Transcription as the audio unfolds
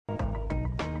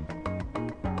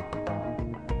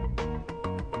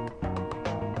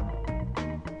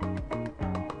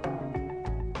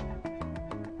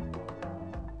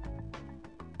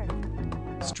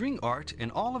String art, in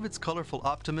all of its colorful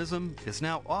optimism, is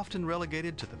now often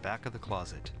relegated to the back of the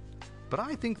closet. But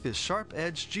I think this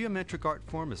sharp-edged geometric art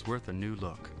form is worth a new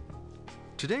look.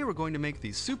 Today we're going to make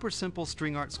these super simple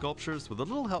string art sculptures with a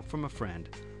little help from a friend,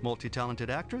 multi-talented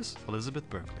actress Elizabeth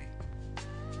Berkley.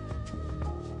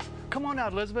 Come on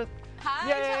out, Elizabeth. Hi,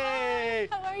 Yay!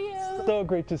 Tom. How are you? So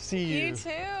great to see you. You too.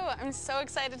 I'm so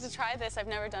excited to try this. I've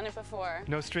never done it before.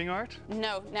 No string art?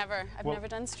 No, never. I've never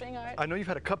done string art. I know you've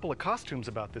had a couple of costumes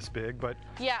about this big, but...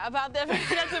 Yeah, about that.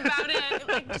 That's about it.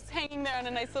 Like just hanging there on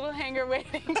a nice little hanger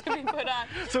waiting to be put on.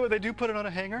 So they do put it on a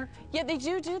hanger? Yeah, they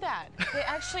do that. They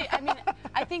actually, I mean,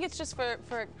 I think it's just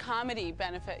for comedy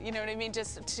benefit, you know what I mean?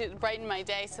 Just to brighten my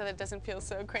day so that it doesn't feel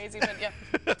so crazy, but yeah,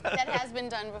 that has been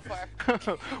done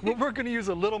before. Well, we're going to use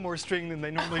a little more string than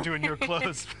they normally do in your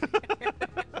clothes.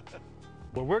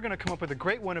 Well, we're going to come up with a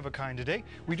great one-of-a-kind today.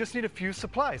 We just need a few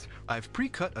supplies. I've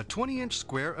pre-cut a 20-inch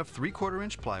square of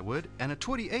 3/4-inch plywood and a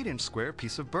 28-inch square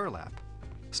piece of burlap.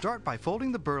 Start by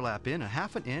folding the burlap in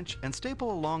 1/2 inch and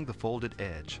staple along the folded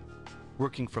edge.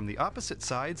 Working from the opposite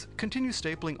sides, continue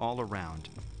stapling all around.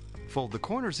 Fold the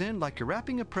corners in like you're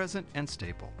wrapping a present and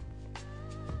staple.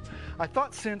 I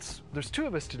thought since there's two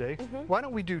of us today, why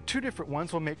don't we do two different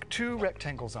ones? We'll make two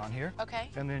rectangles on here. Okay.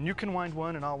 And then you can wind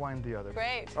one and I'll wind the other.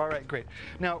 Great. All right, great.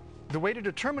 Now, the way to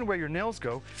determine where your nails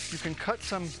go, you can cut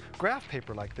some graph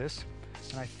paper like this.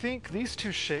 And I think these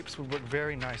two shapes would work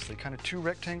very nicely. Kind of two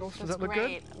rectangles. Does that look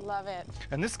good? Great. Love it.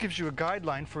 And this gives you a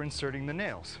guideline for inserting the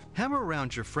nails. Hammer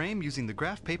around your frame using the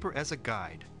graph paper as a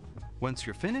guide. Once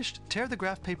you're finished, tear the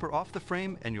graph paper off the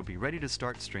frame and you'll be ready to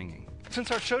start stringing.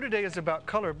 Since our show today is about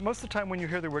color, most of the time when you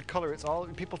hear the word color, it's all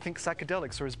people think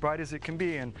psychedelics or as bright as it can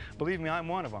be, and believe me, I'm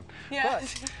one of them.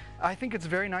 Yes. But I think it's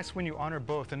very nice when you honor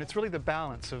both, and it's really the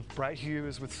balance of bright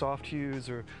hues with soft hues,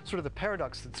 or sort of the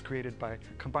paradox that's created by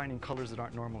combining colors that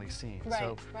aren't normally seen. Right,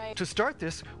 so right. to start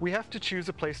this, we have to choose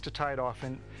a place to tie it off,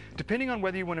 and depending on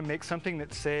whether you want to make something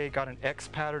that, say, got an X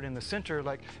pattern in the center,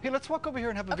 like, hey, let's walk over here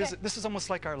and have a visit. This is almost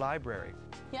like our library.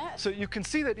 Yes. So you can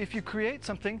see that if you create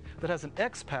something that has an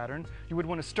X pattern, you would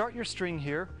want to start your string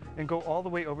here and go all the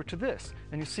way over to this.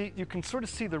 And you can sort of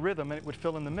see the rhythm and it would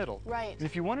fill in the middle. Right. And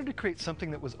if you wanted to create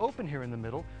something that was open here in the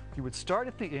middle, you would start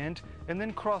at the end and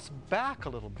then cross back a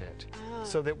little bit.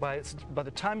 So that by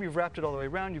the time you've wrapped it all the way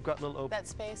around, you've got a little open. That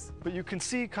space. But you can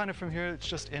see kind of from here, it's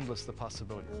just endless, the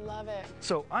possibility. Love it.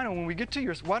 So I know when we get to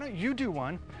yours, why don't you do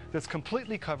one that's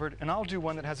completely covered and I'll do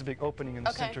one that has a big opening in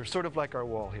the center, sort of like our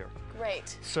wall here.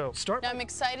 Great. So start. Now I'm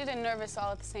excited and nervous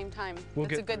all at the same time.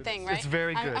 That's a good thing, right? It's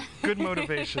very good. Good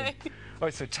motivation. All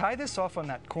right, so tie this off on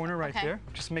that corner right there.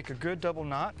 Just make a good double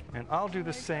knot, and I'll do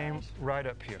the same right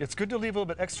up here. It's good to leave a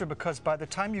little bit extra because by the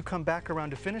time you come back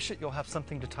around to finish it, you'll have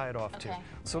something to tie it off to.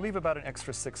 So leave about an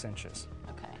extra 6 inches.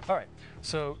 Okay. All right,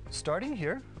 so starting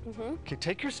here, okay,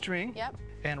 take your string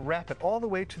and wrap it all the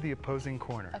way to the opposing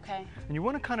corner. Okay. And you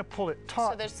want to kind of pull it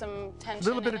taut. So there's some tension. A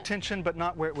little bit of tension, but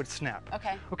not where it would snap.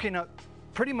 Okay. Okay, now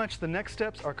pretty much the next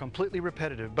steps are completely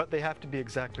repetitive, but they have to be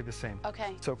exactly the same.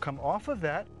 Okay. So come off of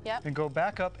that and go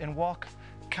back up and walk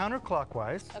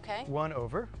counterclockwise. Okay. One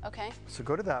over. Okay. So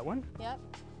go to that one. Yep.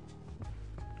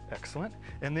 Excellent.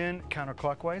 And then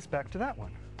counterclockwise back to that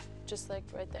one. Just like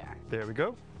right there. There we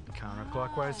go.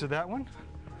 Counterclockwise to that one.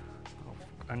 I'll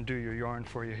undo your yarn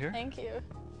for you here. Thank you.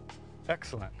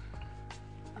 Excellent.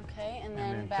 Okay, and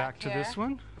then back to this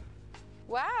one.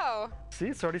 Wow. See,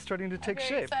 it's already starting to take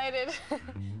shape. Excited.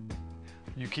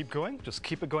 You keep going, just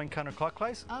keep it going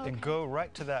counterclockwise and go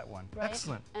right to that one. Right.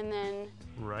 Excellent. And then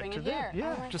right bring to it there. here.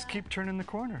 Yeah, just keep turning the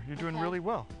corner. You're doing really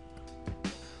well.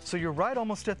 So you're right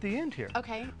almost at the end here.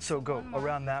 Okay. So go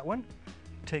around that one,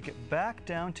 take it back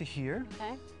down to here,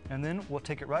 and then we'll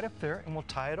take it right up there and we'll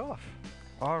tie it off.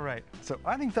 All right, so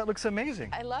I think that looks amazing.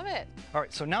 I love it. All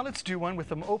right, so now let's do one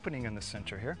with an opening in the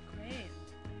center here. Great.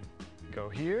 Go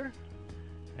here,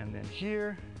 and then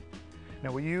here.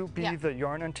 Now will you be the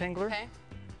yarn untangler? Okay.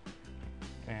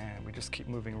 And we just keep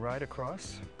moving right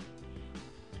across.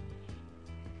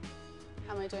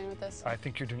 How am I doing with this? I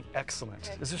think you're doing excellent.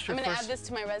 Okay. Is this your I'm gonna first add this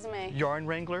to my resume. yarn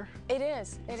wrangler? It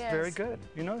is. It is. Very good.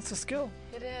 You know, it's a skill.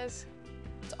 It is.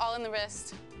 It's all in the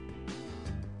wrist.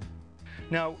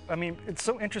 Now, I mean, it's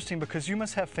so interesting because you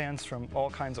must have fans from all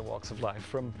kinds of walks of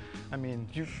life. I mean,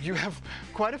 you have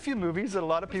quite a few movies that a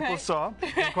lot of people saw,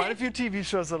 and quite a few TV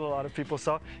shows that a lot of people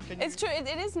saw. It's true. It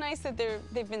is nice that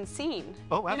they've been seen.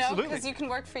 Oh, absolutely. Because you can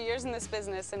work for years in this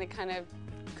business and it kind of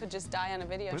could just die on a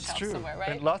video That's shelf true. somewhere, right?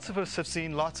 And lots of us have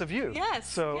seen lots of you.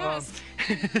 Yes. So, yes.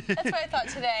 That's why I thought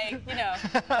today,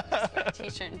 just wear a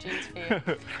t-shirt and jeans for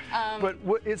you. But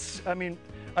I mean,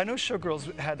 I know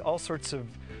Showgirls had all sorts of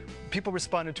people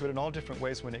responded to it in all different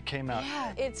ways when it came out.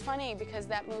 Yeah, it's funny because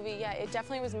that movie, yeah, it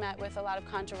definitely was met with a lot of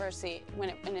controversy when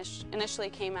it initially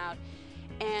came out.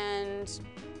 And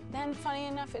then, funny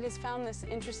enough, it has found this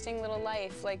interesting little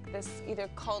life, like this either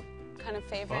cult kind of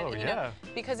favorite. Oh, you yeah. know?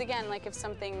 Because again, like if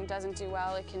something doesn't do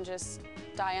well, it can just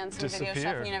die on some video stuff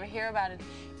Disappear. and you never hear about it.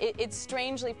 It's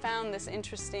strangely found this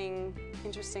interesting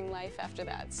life after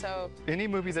that. So Any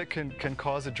movie that can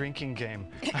cause a drinking game.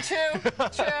 true,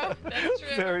 that's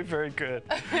true. Very, very good.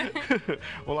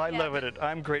 Well, I Yeah. love it.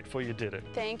 I'm grateful you did it.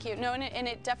 Thank you. No, and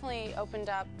it definitely opened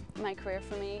up my career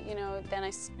for me. You know, then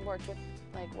I worked with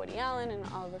like Woody Allen and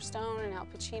Oliver Stone and Al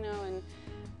Pacino and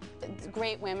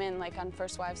great women like on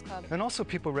First Wives Club. And also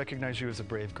people recognize you as a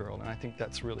brave girl, and I think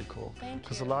that's really cool. Thank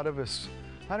Because a you. lot of us,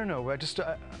 I don't know,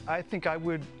 I think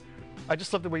I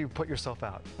just love the way you put yourself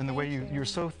out and the way Thank you. you're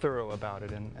so thorough about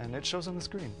it, and it shows on the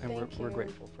screen, and Thank we're you.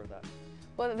 grateful for that.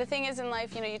 Well, the thing is in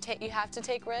life, you know, you have to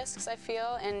take risks, I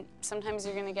feel, and sometimes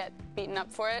you're going to get beaten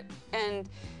up for it and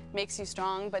makes you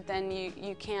strong, but then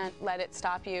you can't let it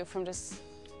stop you from just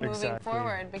moving Exactly.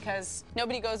 forward because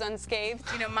nobody goes unscathed.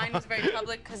 You know, mine was very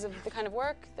public because of the kind of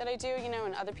work that I do, you know,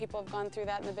 and other people have gone through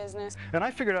that in the business. And I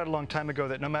figured out a long time ago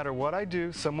that no matter what I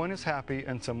do, someone is happy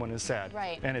and someone is sad.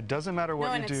 Right. And it doesn't matter what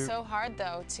No, you and do. it's so hard,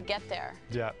 though, to get there.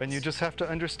 Yeah, and you just have to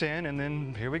understand, and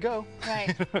then here we go.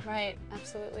 Right, right,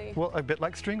 absolutely. Well, a bit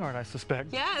like string art, I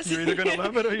suspect. Yes. You're either going to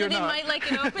love it or you're They not. might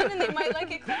like it open and they might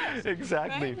like it closed.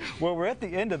 Exactly. Right? Well, we're at the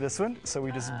end of this one, so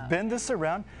we just bend this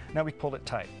around. Now we pull it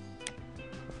tight.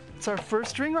 It's our first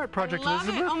string art project, I love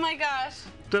Elizabeth. it. Oh my gosh.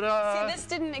 Ta-da! See, this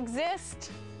didn't exist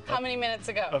how many minutes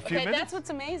ago? A few minutes? That's what's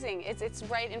amazing. It's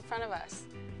right in front of us.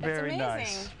 That's Very amazing.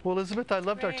 nice. Well, Elizabeth, I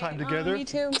loved our Great. time Oh, together. me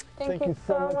too. Thank you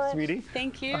so much, sweetie.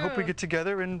 Thank you. I hope we get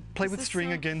together and play This with is string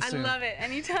so- again soon. I love it.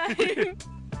 Anytime.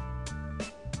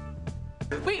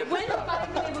 Wait, when have I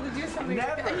been able to do something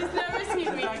like that? He's never seen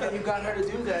The me. fact that you got her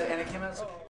to do that and it came out so